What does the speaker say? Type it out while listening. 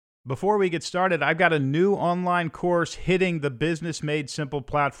Before we get started, I've got a new online course hitting the Business Made Simple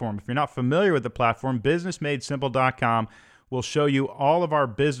platform. If you're not familiar with the platform, businessmadesimple.com will show you all of our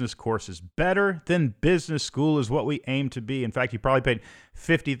business courses. Better than business school is what we aim to be. In fact, you probably paid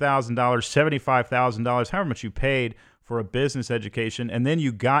 $50,000, $75,000, however much you paid for a business education, and then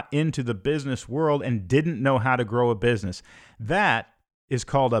you got into the business world and didn't know how to grow a business. That is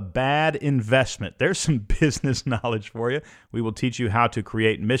called a bad investment. There's some business knowledge for you. We will teach you how to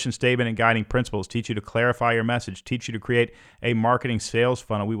create mission statement and guiding principles, teach you to clarify your message, teach you to create a marketing sales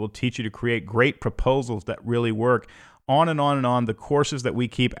funnel. We will teach you to create great proposals that really work. On and on and on. The courses that we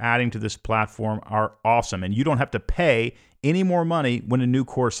keep adding to this platform are awesome, and you don't have to pay any more money when a new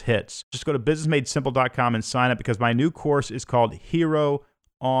course hits. Just go to businessmadesimple.com and sign up, because my new course is called Hero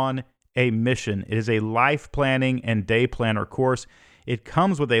on a Mission. It is a life planning and day planner course. It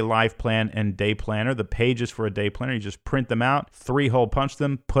comes with a life plan and day planner. The pages for a day planner, you just print them out, 3-hole punch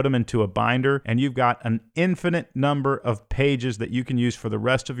them, put them into a binder, and you've got an infinite number of pages that you can use for the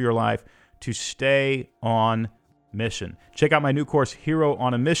rest of your life to stay on mission. Check out my new course, Hero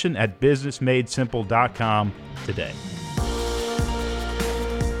on a Mission, at businessmadesimple.com today.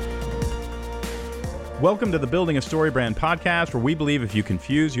 Welcome to the Building a Story Brand podcast, where we believe if you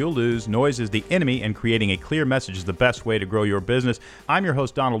confuse, you'll lose. Noise is the enemy, and creating a clear message is the best way to grow your business. I'm your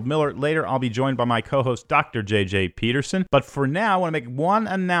host, Donald Miller. Later, I'll be joined by my co-host, Dr. JJ Peterson. But for now, I want to make one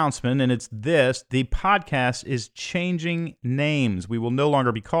announcement, and it's this. The podcast is changing names. We will no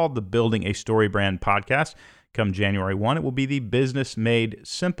longer be called the Building a Story Brand podcast. Come January 1, it will be the Business Made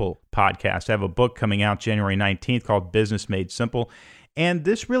Simple podcast. I have a book coming out January 19th called Business Made Simple. And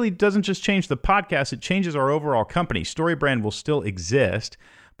this really doesn't just change the podcast, it changes our overall company. StoryBrand will still exist,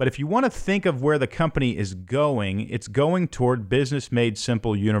 but if you want to think of where the company is going, it's going toward Business Made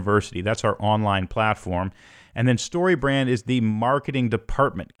Simple University. That's our online platform. And then StoryBrand is the marketing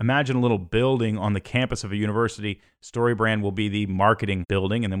department. Imagine a little building on the campus of a university. StoryBrand will be the marketing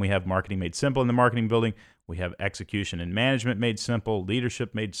building, and then we have Marketing Made Simple in the marketing building. We have Execution and Management Made Simple,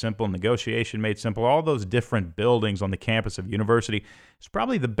 Leadership Made Simple, Negotiation Made Simple, all those different buildings on the campus of university. It's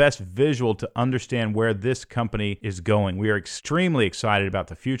probably the best visual to understand where this company is going. We are extremely excited about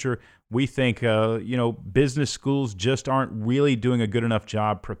the future. We think, business schools just aren't really doing a good enough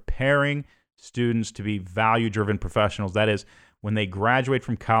job preparing students to be value-driven professionals. That is, when they graduate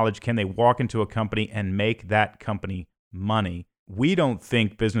from college, can they walk into a company and make that company money? We don't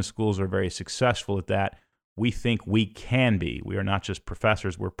think business schools are very successful at that. We think we can be. We are not just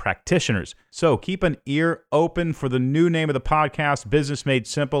professors, we're practitioners. So keep an ear open for the new name of the podcast, Business Made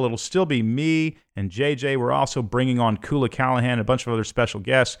Simple. It'll still be me and JJ. We're also bringing on Kula Callahan and a bunch of other special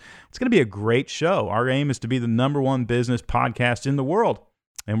guests. It's going to be a great show. Our aim is to be the #1 business podcast in the world.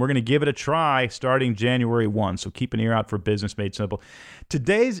 And we're going to give it a try starting January 1. So keep an ear out for Business Made Simple.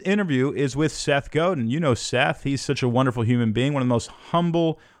 Today's interview is with Seth Godin. You know Seth. He's such a wonderful human being, one of the most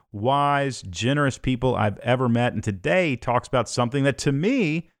humble, wise, generous people I've ever met. And today he talks about something that to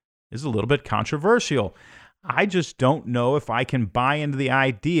me is a little bit controversial. I just don't know if I can buy into the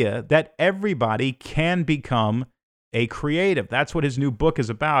idea that everybody can become a creative. That's what his new book is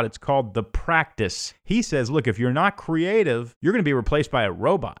about. It's called The Practice. He says, look, if you're not creative, you're going to be replaced by a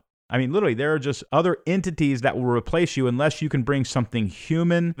robot. I mean, literally, there are just other entities that will replace you unless you can bring something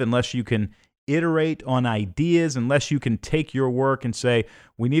human, unless you can iterate on ideas, unless you can take your work and say,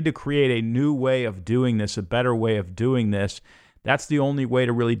 we need to create a new way of doing this, a better way of doing this. That's the only way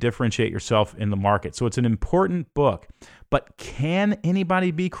to really differentiate yourself in the market. So it's an important book. But can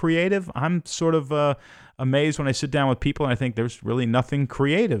anybody be creative? I'm sort of amazed when I sit down with people and I think there's really nothing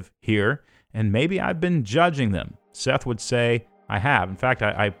creative here, and maybe I've been judging them. Seth would say I have. In fact,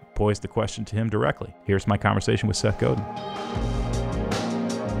 I posed the question to him directly. Here's my conversation with Seth Godin.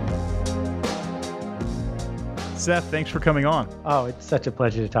 Seth, thanks for coming on. Oh, it's such a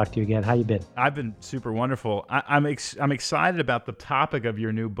pleasure to talk to you again. How you been? I've been super wonderful. I'm excited about the topic of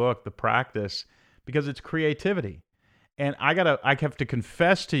your new book, The Practice, because it's creativity. And I have to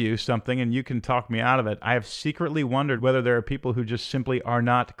confess to you something, and you can talk me out of it. I have secretly wondered whether there are people who just simply are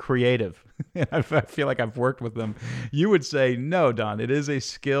not creative. I feel like I've worked with them. You would say, no, Don, it is a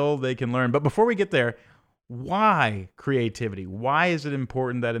skill they can learn. But before we get there, why creativity? Why is it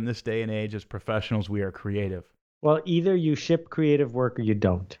important that in this day and age as professionals we are creative? Well, either you ship creative work or you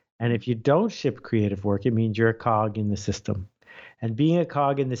don't. And if you don't ship creative work, it means you're a cog in the system. And being a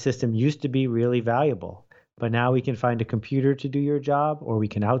cog in the system used to be really valuable. But now we can find a computer to do your job, or we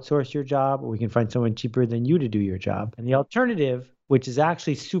can outsource your job, or we can find someone cheaper than you to do your job. And the alternative, which is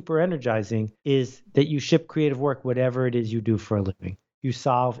actually super energizing, is that you ship creative work, whatever it is you do for a living. you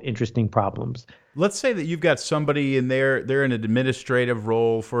solve interesting problems. Let's say that you've got somebody in there, they're in an administrative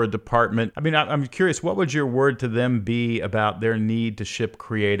role for a department. I mean, I'm curious, what would your word to them be about their need to ship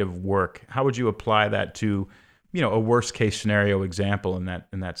creative work? How would you apply that to, a worst case scenario example in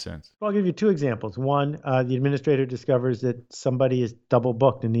that sense? Well, I'll give you two examples. One, the administrator discovers that somebody is double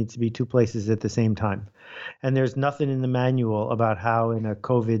booked and needs to be two places at the same time. And there's nothing in the manual about how in a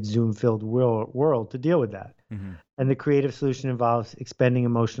COVID Zoom-filled world to deal with that. Mm-hmm. And the creative solution involves expending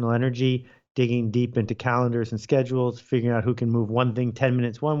emotional energy, digging deep into calendars and schedules, figuring out who can move one thing 10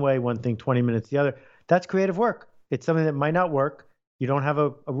 minutes one way, one thing 20 minutes the other. That's creative work. It's something that might not work. You don't have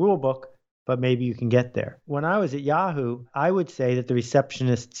a rule book, but maybe you can get there. When I was at Yahoo, I would say that the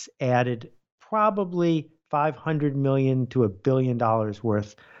receptionists added probably $500 million to $1 billion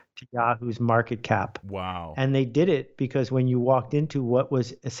worth to Yahoo's market cap. Wow. And they did it because when you walked into what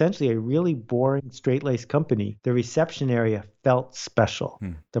was essentially a really boring, straight-laced company, the reception area felt special.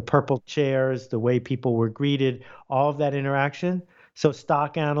 The purple chairs, the way people were greeted, all of that interaction. So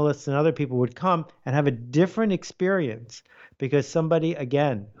stock analysts and other people would come and have a different experience because somebody,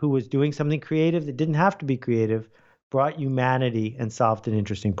 again, who was doing something creative that didn't have to be creative, brought humanity and solved an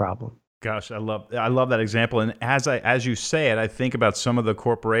interesting problem. Gosh, I love that example. And as you say it, I think about some of the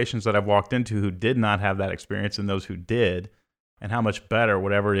corporations that I've walked into who did not have that experience and those who did, and how much better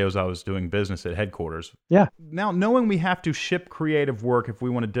whatever it is I was doing business at headquarters. Yeah. Now, knowing we have to ship creative work if we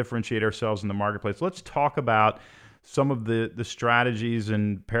want to differentiate ourselves in the marketplace, let's talk about some of the strategies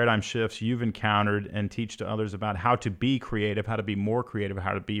and paradigm shifts you've encountered and teach to others about how to be creative, how to be more creative,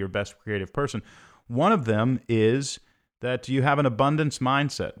 how to be your best creative person. One of them is that you have an abundance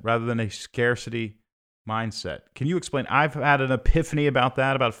mindset rather than a scarcity mindset. Can you explain? I've had an epiphany about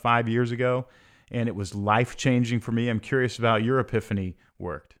that about 5 years ago, and it was life-changing for me. I'm curious about your epiphany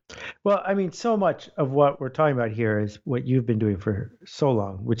worked. Well, I mean, so much of what we're talking about here is what you've been doing for so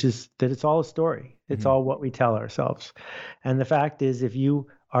long, which is that it's all a story. It's all what we tell ourselves. And the fact is, if you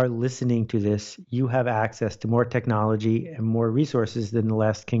are listening to this, you have access to more technology and more resources than the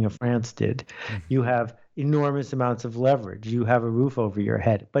last king of France did. You have enormous amounts of leverage. You have a roof over your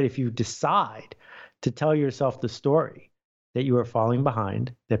head. But if you decide to tell yourself the story that you are falling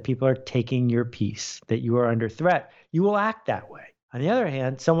behind, that people are taking your piece, that you are under threat, you will act that way. On the other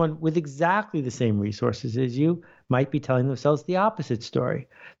hand, someone with exactly the same resources as you might be telling themselves the opposite story,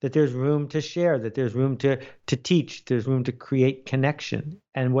 that there's room to share, that there's room to teach, there's room to create connection.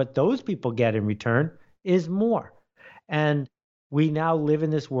 And what those people get in return is more. And we now live in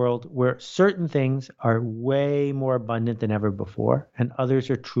this world where certain things are way more abundant than ever before, and others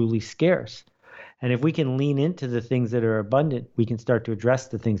are truly scarce. And if we can lean into the things that are abundant, we can start to address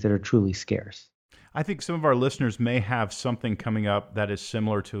the things that are truly scarce. I think some of our listeners may have something coming up that is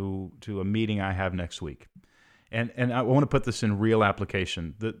similar to a meeting I have next week. And I want to put this in real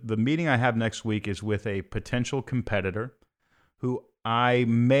application. The meeting I have next week is with a potential competitor who I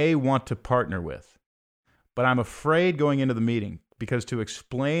may want to partner with. But I'm afraid going into the meeting because to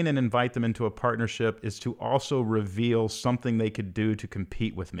explain and invite them into a partnership is to also reveal something they could do to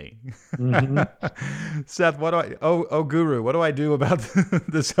compete with me. Mm-hmm. Seth, guru, what do I do about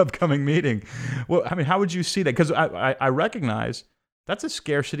this upcoming meeting? Well, I mean, how would you see that? Because I recognize that's a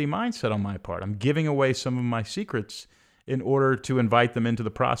scarcity mindset on my part. I'm giving away some of my secrets in order to invite them into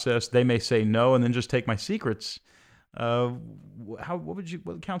the process. They may say no and then just take my secrets.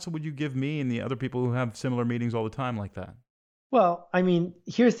 What counsel would you give me and the other people who have similar meetings all the time like that? Well, I mean,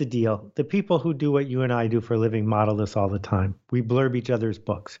 here's the deal. The people who do what you and I do for a living model this all the time. We blurb each other's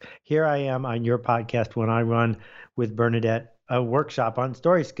books. Here I am on your podcast when I run with Bernadette a workshop on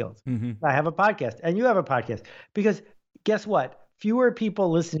story skills. Mm-hmm. I have a podcast and you have a podcast because guess what? Fewer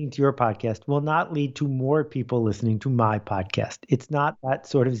people listening to your podcast will not lead to more people listening to my podcast. It's not that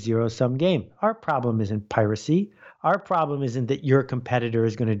sort of zero-sum game. Our problem isn't piracy. Our problem isn't that your competitor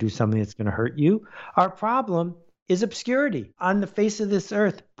is going to do something that's going to hurt you. Our problem is obscurity. On the face of this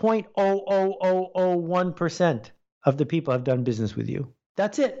earth, 0.00001% of the people have done business with you.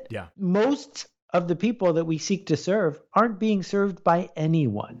 That's it. Yeah. Most of the people that we seek to serve aren't being served by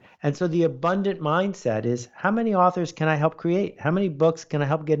anyone. And so the abundant mindset is, how many authors can I help create? How many books can I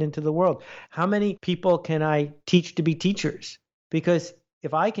help get into the world? How many people can I teach to be teachers? Because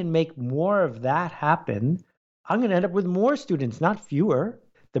if I can make more of that happen, I'm going to end up with more students, not fewer.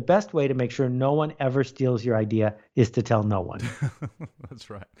 The best way to make sure no one ever steals your idea is to tell no one. That's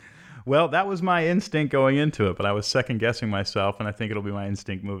right. Well, that was my instinct going into it, but I was second guessing myself, and I think it'll be my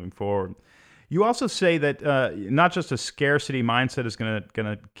instinct moving forward. You also say that not just a scarcity mindset is going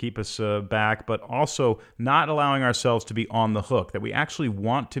to keep us back, but also not allowing ourselves to be on the hook, that we actually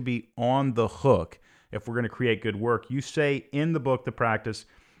want to be on the hook if we're going to create good work. You say in the book, The Practice,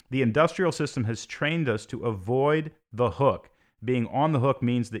 the industrial system has trained us to avoid the hook. Being on the hook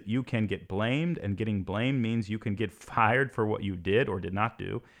means that you can get blamed, and getting blamed means you can get fired for what you did or did not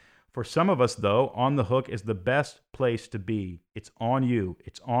do. For some of us, though, on the hook is the best place to be. It's on you.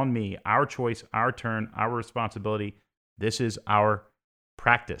 It's on me. Our choice, our turn, our responsibility. This is our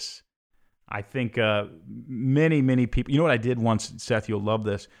practice. I think many, many people, you know what I did once, Seth, you'll love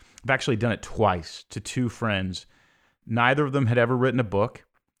this. I've actually done it twice to two friends. Neither of them had ever written a book.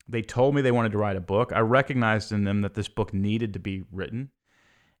 They told me they wanted to write a book. I recognized in them that this book needed to be written.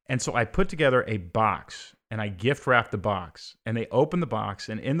 And so I put together a box and I gift wrapped the box, and they opened the box,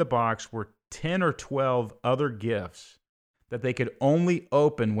 and in the box were 10 or 12 other gifts that they could only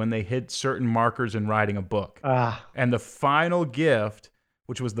open when they hit certain markers in writing a book. And the final gift,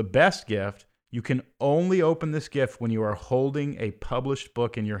 which was the best gift, you can only open this gift when you are holding a published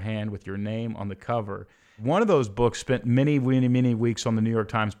book in your hand with your name on the cover. One of those books spent many, many, many weeks on the New York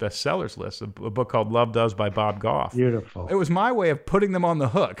Times bestsellers list, a book called Love Does by Bob Goff. Beautiful. It was my way of putting them on the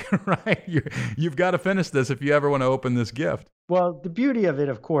hook, right? You've got to finish this if you ever want to open this gift. Well, the beauty of it,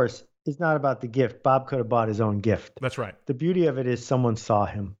 of course, is not about the gift. Bob could have bought his own gift. That's right. The beauty of it is someone saw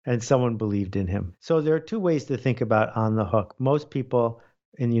him and someone believed in him. So there are two ways to think about on the hook. Most people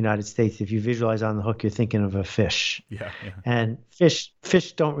in the United States, if you visualize on the hook, you're thinking of a fish. Yeah. And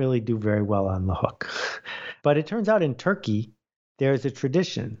fish don't really do very well on the hook. But it turns out in Turkey, there's a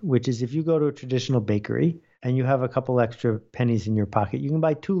tradition, which is if you go to a traditional bakery and you have a couple extra pennies in your pocket, you can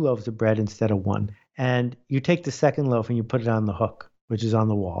buy 2 loaves of bread instead of 1. And you take the second loaf and you put it on the hook, which is on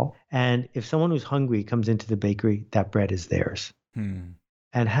the wall. And if someone who's hungry comes into the bakery, that bread is theirs. And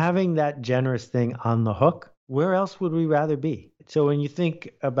having that generous thing on the hook, where else would we rather be? So when you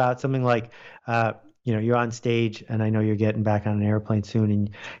think about something like, you're on stage and I know you're getting back on an airplane soon and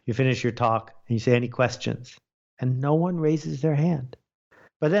you finish your talk and you say, any questions? And no one raises their hand.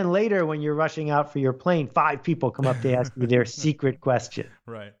 But then later when you're rushing out for your plane, 5 people come up to ask you their secret question.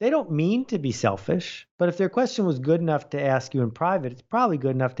 Right. They don't mean to be selfish, but if their question was good enough to ask you in private, it's probably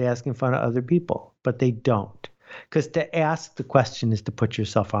good enough to ask in front of other people. But they don't. Because to ask the question is to put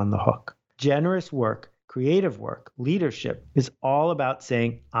yourself on the hook. Generous work, creative work, leadership is all about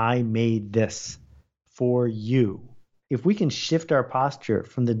saying, I made this for you. If we can shift our posture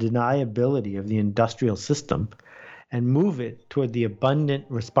from the deniability of the industrial system and move it toward the abundant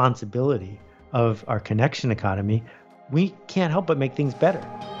responsibility of our connection economy, we can't help but make things better.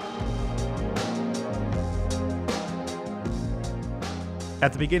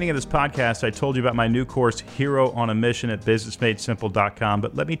 At the beginning of this podcast, I told you about my new course, Hero on a Mission, at businessmadesimple.com,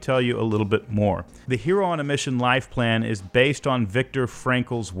 but let me tell you a little bit more. The Hero on a Mission life plan is based on Viktor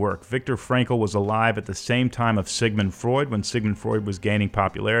Frankl's work. Viktor Frankl was alive at the same time of Sigmund Freud, when Sigmund Freud was gaining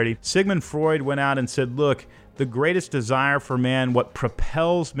popularity. Sigmund Freud went out and said, look, the greatest desire for man, what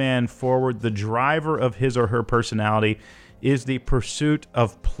propels man forward, the driver of his or her personality, is the pursuit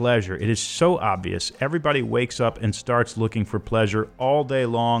of pleasure. It is so obvious. Everybody wakes up and starts looking for pleasure all day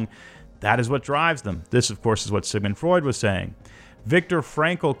long. That is what drives them. This, of course, is what Sigmund Freud was saying. Viktor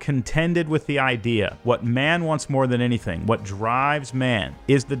Frankl contended with the idea, what man wants more than anything, what drives man,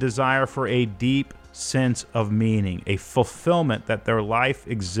 is the desire for a deep sense of meaning, a fulfillment that their life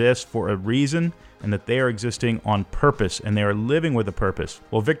exists for a reason and that they are existing on purpose and they are living with a purpose.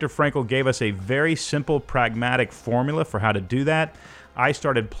 Well, Viktor Frankl gave us a very simple, pragmatic formula for how to do that. I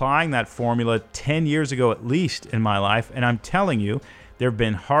started applying that formula 10 years ago at least in my life, and I'm telling you, there have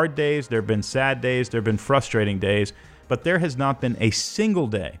been hard days, there have been sad days, there have been frustrating days, but there has not been a single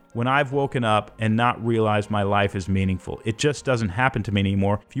day when I've woken up and not realized my life is meaningful. It just doesn't happen to me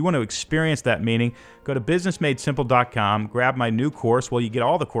anymore. If you want to experience that meaning, go to businessmadesimple.com, grab my new course. Well, you get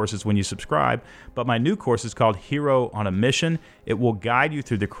all the courses when you subscribe, but my new course is called Hero on a Mission. It will guide you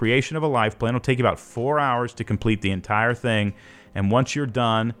through the creation of a life plan. It'll take you about 4 hours to complete the entire thing. And once you're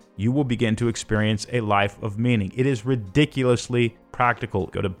done, you will begin to experience a life of meaning. It is ridiculously practical.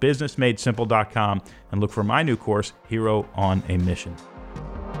 Go to businessmadesimple.com and look for my new course, Hero on a Mission.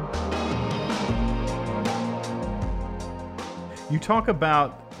 You talk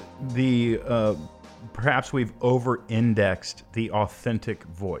about the, perhaps we've over-indexed the authentic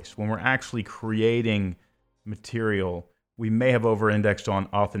voice. When we're actually creating material, we may have over-indexed on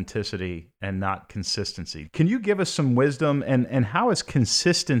authenticity and not consistency. Can you give us some wisdom and how is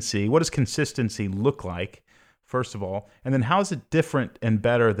consistency, what does consistency look like, first of all, and then how is it different and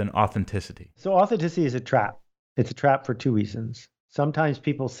better than authenticity? So authenticity is a trap. It's a trap for 2 reasons. Sometimes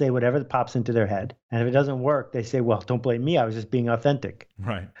people say whatever pops into their head. And if it doesn't work, they say, well, don't blame me. I was just being authentic.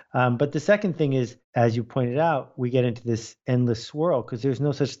 Right. But the second thing is, as you pointed out, we get into this endless swirl because there's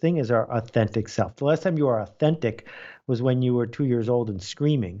no such thing as our authentic self. The last time you were authentic was when you were 2 years old and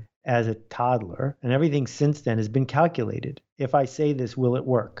screaming as a toddler. And everything since then has been calculated. If I say this, will it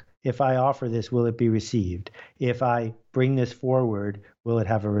work? If I offer this, will it be received? If I bring this forward, will it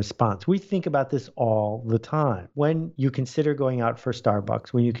have a response? We think about this all the time. When you consider going out for Starbucks,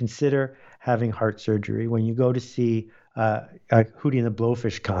 when you consider having heart surgery, when you go to see a Hootie and the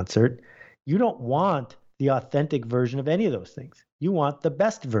Blowfish concert, you don't want the authentic version of any of those things. You want the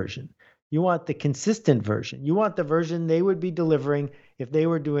best version. You want the consistent version. You want the version they would be delivering if they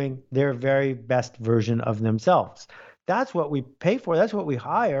were doing their very best version of themselves. That's what we pay for. That's what we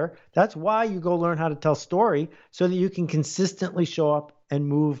hire. That's why you go learn how to tell story, so that you can consistently show up and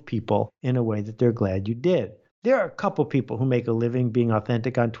move people in a way that they're glad you did. There are a couple people who make a living being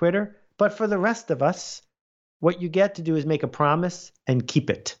authentic on Twitter, but for the rest of us, what you get to do is make a promise and keep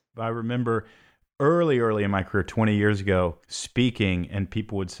it. I remember early in my career, 20 years ago, speaking, and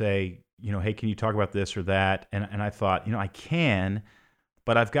people would say, hey, can you talk about this or that? And I thought, I can,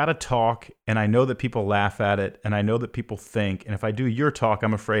 but I've got to talk, and I know that people laugh at it, and I know that people think, and if I do your talk,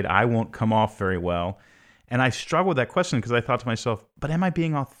 I'm afraid I won't come off very well. And I struggled with that question because I thought to myself, but am I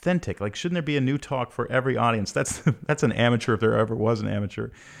being authentic? Like, shouldn't there be a new talk for every audience? That's an amateur if there ever was an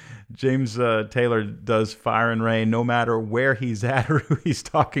amateur. James Taylor does Fire and Rain no matter where he's at or who he's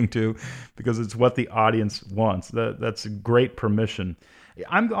talking to, because it's what the audience wants. That's a great permission.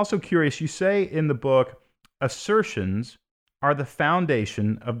 I'm also curious, you say in the book, assertions are the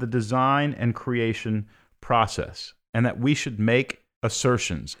foundation of the design and creation process, and that we should make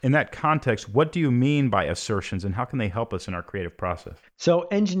assertions. In that context, what do you mean by assertions, and how can they help us in our creative process? So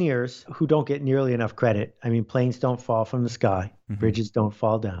engineers who don't get nearly enough credit, planes don't fall from the sky, bridges don't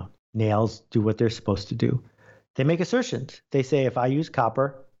fall down, nails do what they're supposed to do. They make assertions. They say, if I use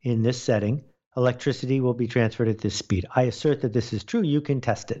copper in this setting, electricity will be transferred at this speed. I assert that this is true. You can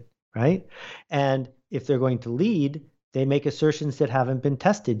test it, right? And if they're going to lead, they make assertions that haven't been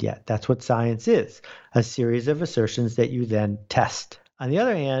tested yet. That's what science is, a series of assertions that you then test. On the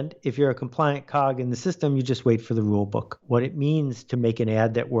other hand, if you're a compliant cog in the system, you just wait for the rule book. What it means to make an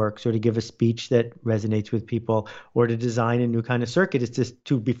ad that works, or to give a speech that resonates with people, or to design a new kind of circuit is just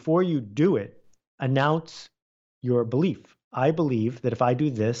to, before you do it, announce your belief. I believe that if I do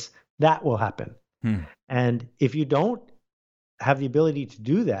this, that will happen. And if you don't have the ability to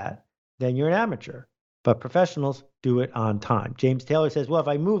do that, then you're an amateur. But professionals do it on time. James Taylor says, well, if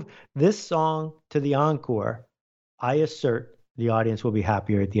I move this song to the encore, I assert the audience will be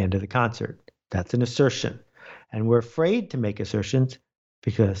happier at the end of the concert. That's an assertion. And we're afraid to make assertions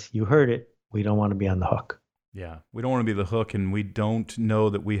because, you heard it, we don't want to be on the hook. Yeah, we don't want to be the hook, and we don't know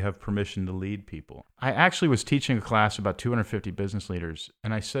that we have permission to lead people. I actually was teaching a class about 250 business leaders,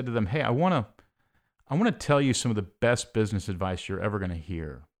 and I said to them, hey, I want to tell you some of the best business advice you're ever going to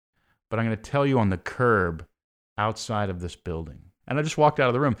hear, but I'm going to tell you on the curb outside of this building. And I just walked out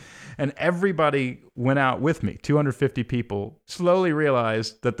of the room, and everybody went out with me. 250 people slowly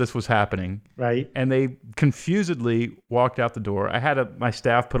realized that this was happening. Right. And they confusedly walked out the door. I had my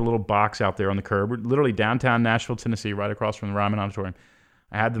staff put a little box out there on the curb. We're literally downtown Nashville, Tennessee, right across from the Ryman Auditorium.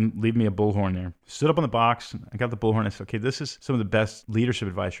 I had them leave me a bullhorn there. Stood up on the box. I got the bullhorn. And I said, okay, this is some of the best leadership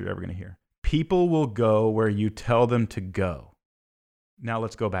advice you're ever going to hear. People will go where you tell them to go. Now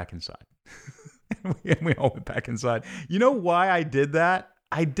let's go back inside. And we all went back inside. You know why I did that?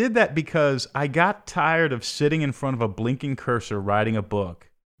 I did that because I got tired of sitting in front of a blinking cursor writing a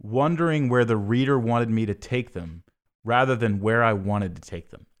book, wondering where the reader wanted me to take them rather than where I wanted to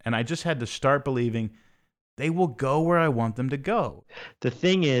take them. And I just had to start believing they will go where I want them to go. The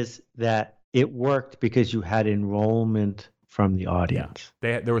thing is that it worked because you had enrollment from the audience.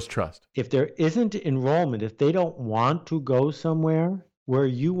 Yeah, there was trust. If there isn't enrollment, if they don't want to go somewhere, where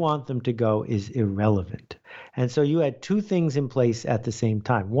you want them to go is irrelevant. And so you had two things in place at the same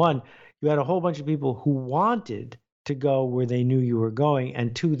time. One, you had a whole bunch of people who wanted to go where they knew you were going,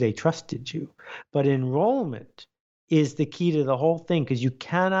 and two, they trusted you. But enrollment is the key to the whole thing, because you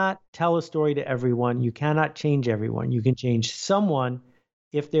cannot tell a story to everyone. You cannot change everyone. You can change someone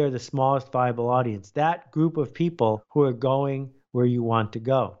if they're the smallest viable audience, that group of people who are going where you want to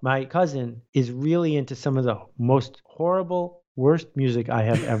go. My cousin is really into some of the most horrible, worst music I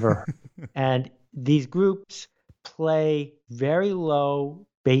have ever heard. And these groups play very low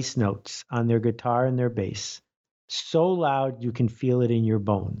bass notes on their guitar and their bass, so loud you can feel it in your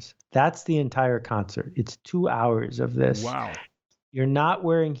bones. That's the entire concert. It's 2 hours of this. Wow. You're not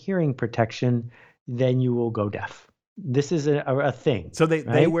wearing hearing protection, then you will go deaf. This is a thing. So they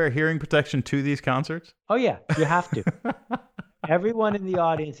right? wear hearing protection to these concerts? Oh, yeah, you have to. Everyone in the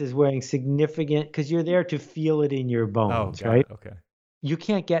audience is wearing significant, because you're there to feel it in your bones, right? Okay. You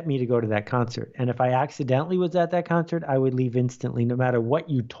can't get me to go to that concert. And if I accidentally was at that concert, I would leave instantly, no matter what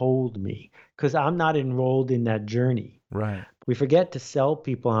you told me, because I'm not enrolled in that journey. Right. We forget to sell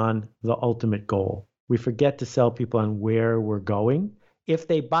people on the ultimate goal. We forget to sell people on where we're going. If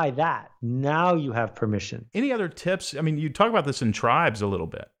they buy that, now you have permission. Any other tips? I mean, you talk about this in tribes a little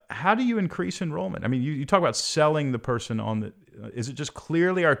bit. How do you increase enrollment? I mean, you talk about selling the person on the, is it just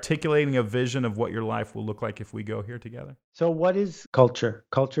clearly articulating a vision of what your life will look like if we go here together? So what is culture?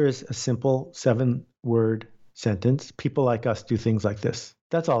 Culture is a simple 7-word sentence. People like us do things like this.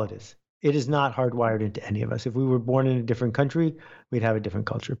 That's all it is. It is not hardwired into any of us. If we were born in a different country, we'd have a different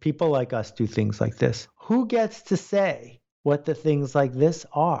culture. People like us do things like this. Who gets to say what the things like this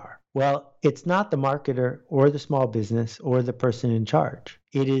are? Well, it's not the marketer or the small business or the person in charge.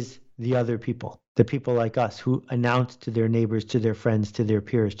 It is the other people, the people like us who announce to their neighbors, to their friends, to their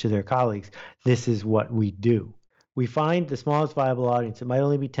peers, to their colleagues, this is what we do. We find the smallest viable audience. It might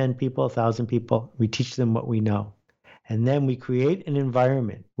only be 10 people, 1,000 people. We teach them what we know. And then we create an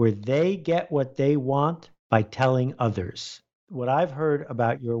environment where they get what they want by telling others. What I've heard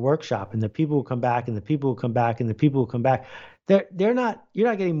about your workshop and the people who come back and the people who come back and the people who come back, you're not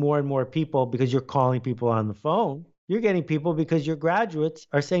getting more and more people because you're calling people on the phone. You're getting people because your graduates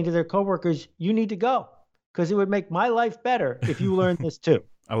are saying to their coworkers, you need to go because it would make my life better if you learn this too.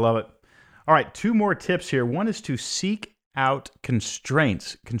 I love it. All right, 2 more tips here. One is to seek out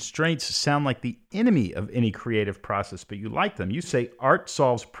constraints. Constraints sound like the enemy of any creative process, but you like them. You say art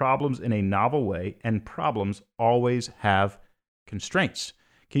solves problems in a novel way, and problems always have constraints.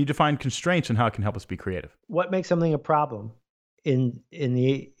 Can you define constraints and how it can help us be creative? What makes something a problem? In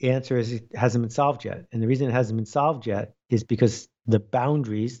the answer is it hasn't been solved yet. And the reason it hasn't been solved yet is because the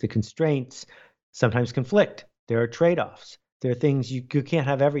boundaries, the constraints sometimes conflict. There are trade-offs. There are things you can't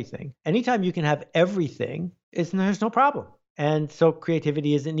have everything. Anytime you can have everything, there's no problem. And so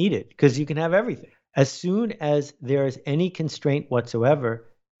creativity isn't needed because you can have everything. As soon as there is any constraint whatsoever,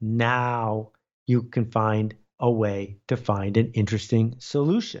 now you can find a way to find an interesting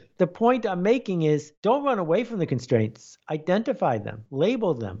solution. The point I'm making is don't run away from the constraints. Identify them,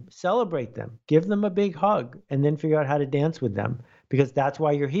 label them, celebrate them, give them a big hug, and then figure out how to dance with them because that's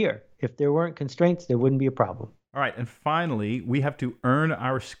why you're here. If there weren't constraints, there wouldn't be a problem. All right, and finally, we have to earn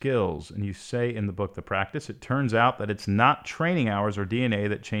our skills. And you say in the book, The Practice, it turns out that it's not training hours or DNA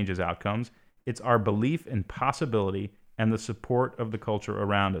that changes outcomes. It's our belief in possibility and the support of the culture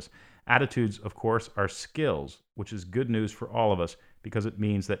around us. Attitudes, of course, are skills, which is good news for all of us because it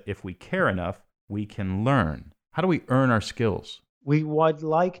means that if we care enough, we can learn. How do we earn our skills? We would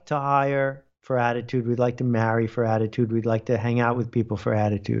like to hire for attitude. We'd like to marry for attitude. We'd like to hang out with people for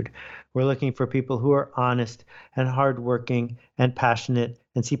attitude. We're looking for people who are honest and hardworking and passionate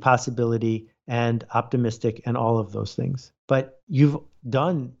and see possibility and optimistic and all of those things. But you've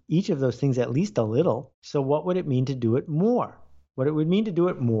done each of those things at least a little. So what would it mean to do it more? What it would mean to do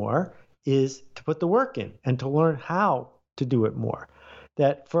it more is to put the work in and to learn how to do it more.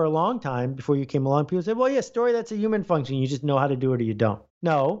 That for a long time before you came along, people said, well, yeah, story, that's a human function. You just know how to do it or you don't.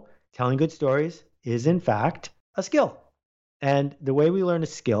 No, telling good stories is in fact a skill. And the way we learn a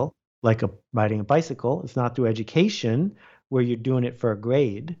skill, like riding a bicycle, it's not through education where you're doing it for a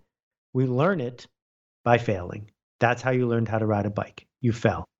grade. We learn it by failing. That's how you learned how to ride a bike. You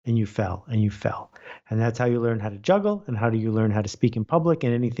fell and you fell and you fell. And that's how you learn how to juggle and how do you learn how to speak in public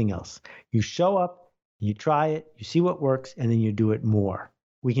and anything else. You show up, you try it, you see what works, and then you do it more.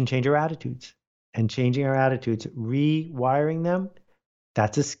 We can change our attitudes. And changing our attitudes, rewiring them,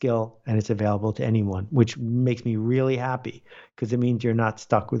 that's a skill and it's available to anyone, which makes me really happy because it means you're not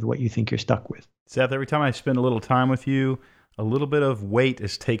stuck with what you think you're stuck with. Seth, every time I spend a little time with you, a little bit of weight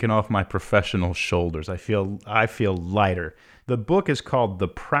is taken off my professional shoulders. I feel lighter. The book is called The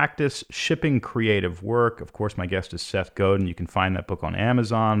Practice, Shipping Creative Work. Of course, my guest is Seth Godin. You can find that book on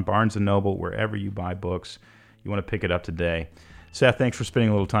Amazon, Barnes & Noble, wherever you buy books. You want to pick it up today. Seth, thanks for spending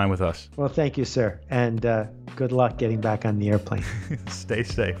a little time with us. Well, thank you, sir. And good luck getting back on the airplane. Stay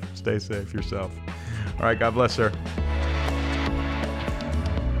safe. Stay safe yourself. All right. God bless, sir.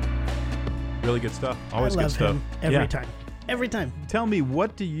 Really good stuff. Always good stuff. Every time. Every time. Tell me,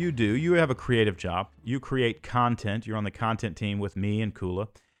 what do? You have a creative job. You create content. You're on the content team with me and Kula.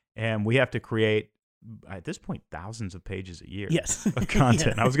 And we have to create, at this point, thousands of pages a year. Yes. Of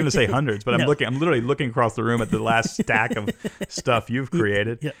content. Yeah. I was going to say hundreds, but I'm literally looking across the room at the last stack of stuff you've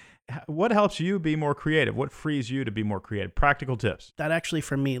created. Yeah. what helps you be more creative? What frees you to be more creative? Practical tips. That actually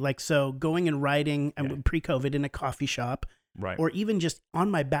for me, like, so going and writing pre-COVID in a coffee shop, Right. or even just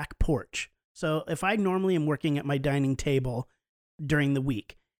on my back porch. So if I normally am working at my dining table during the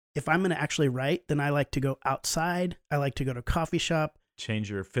week, if I'm going to actually write, then I like to go outside. I like to go to a coffee shop.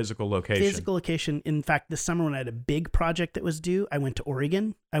 Change your physical location. In fact, this summer when I had a big project that was due, I went to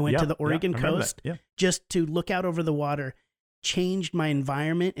Oregon. I went to the Oregon coast just to look out over the water, changed my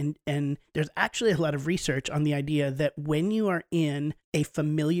environment. And there's actually a lot of research on the idea that when you are in a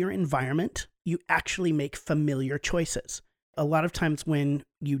familiar environment, you actually make familiar choices. A lot of times when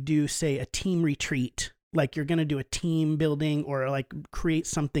you do, say, a team retreat, like you're going to do a team building or like create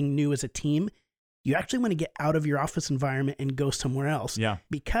something new as a team, you actually want to get out of your office environment and go somewhere else. Yeah.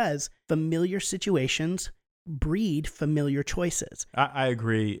 Because familiar situations breed familiar choices. I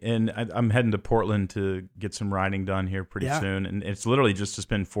agree. And I'm heading to Portland to get some writing done here pretty soon. And it's literally just to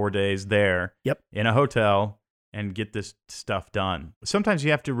spend 4 days there in a hotel and get this stuff done. Sometimes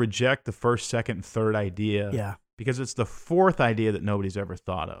you have to reject the first, second, third idea because it's the fourth idea that nobody's ever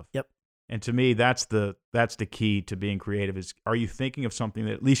thought of. Yep. And to me, that's the key to being creative is, are you thinking of something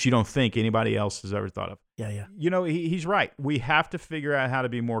that at least you don't think anybody else has ever thought of? Yeah. You know, he's right. We have to figure out how to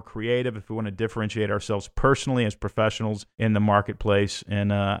be more creative if we want to differentiate ourselves personally as professionals in the marketplace.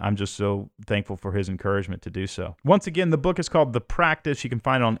 And I'm just so thankful for his encouragement to do so. Once again, the book is called The Practice. You can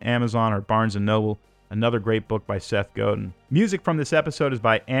find it on Amazon or Barnes & Noble. Another great book by Seth Godin. Music from this episode is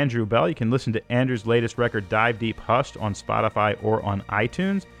by Andrew Bell. You can listen to Andrew's latest record, Dive Deep Hushed, on Spotify or on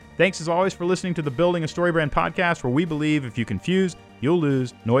iTunes. Thanks as always for listening to the Building a StoryBrand podcast, where we believe if you confuse, you'll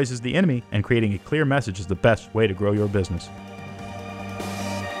lose, noise is the enemy, and creating a clear message is the best way to grow your business.